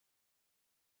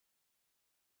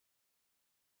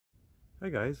Hi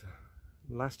guys,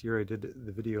 last year I did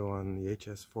the video on the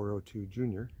HS402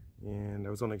 Junior and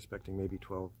I was only expecting maybe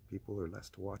 12 people or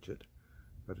less to watch it,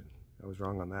 but I was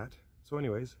wrong on that. So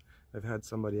anyways, I've had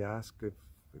somebody ask if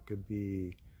it could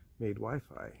be made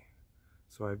Wi-Fi.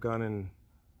 So I've gone and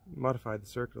modified the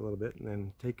circuit a little bit and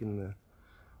then taken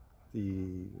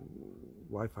the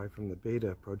Wi-Fi from the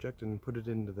beta project and put it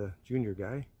into the Junior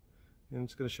guy, and I'm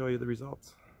just going to show you the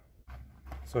results.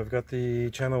 So I've got the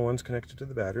channel 1s connected to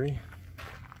the battery.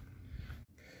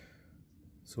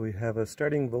 So we have a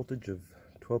starting voltage of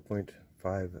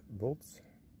 12.5 volts.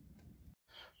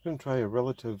 I'm going to try a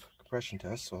relative compression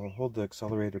test, so I'll hold the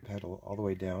accelerator pedal all the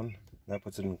way down. That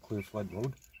puts it in clear flood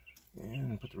mode.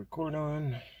 And put the record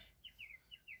on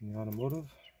in the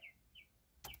automotive.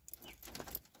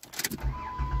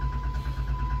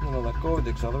 I'm going to let go of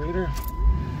the accelerator.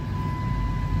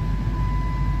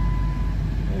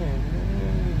 And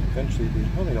eventually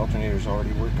the alternator is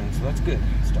already working, so that's good.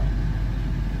 Stop.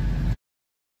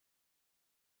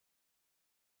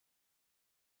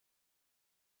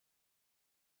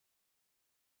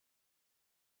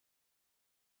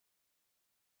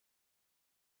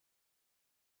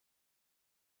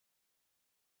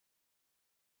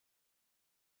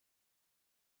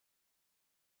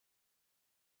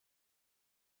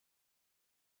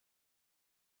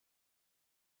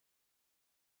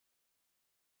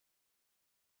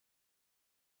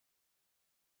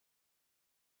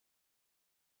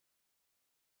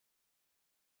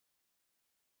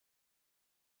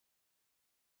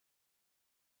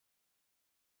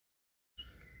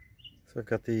 So I've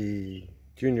got the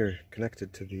Junior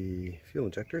connected to the fuel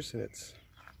injectors, and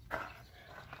I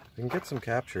can get some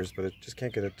captures, but I just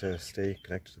can't get it to stay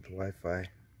connected to the Wi-Fi.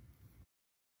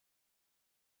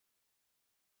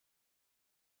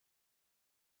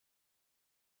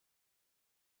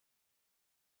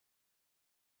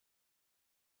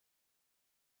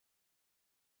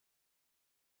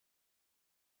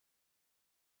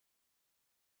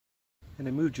 And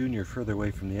I moved Junior further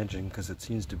away from the engine because it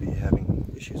seems to be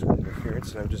having issues with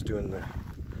interference, and I'm just doing the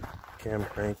cam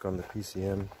crank on the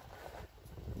PCM.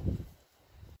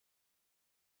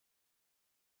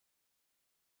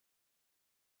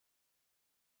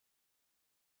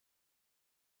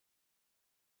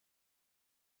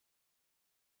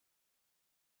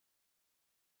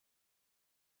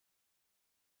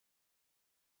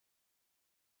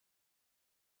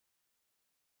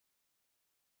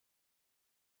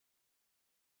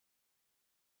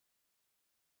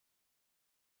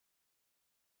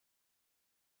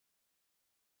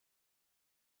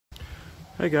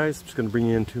 Hi guys, I'm just going to bring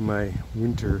you into my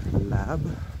winter lab,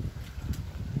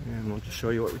 and we'll just show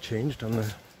you what we changed on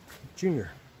the Junior.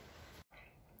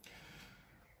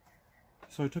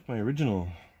 So I took my original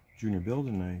Junior build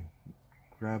and I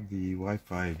grabbed the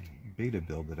Wi-Fi beta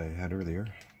build that I had earlier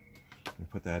and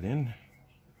put that in.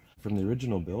 From the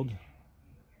original build,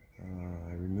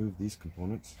 I removed these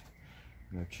components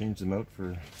and I've changed them out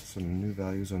for some new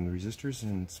values on the resistors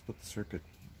and split the circuit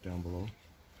down below.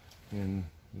 And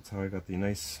that's how I got the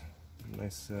nice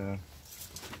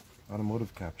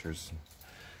automotive captures.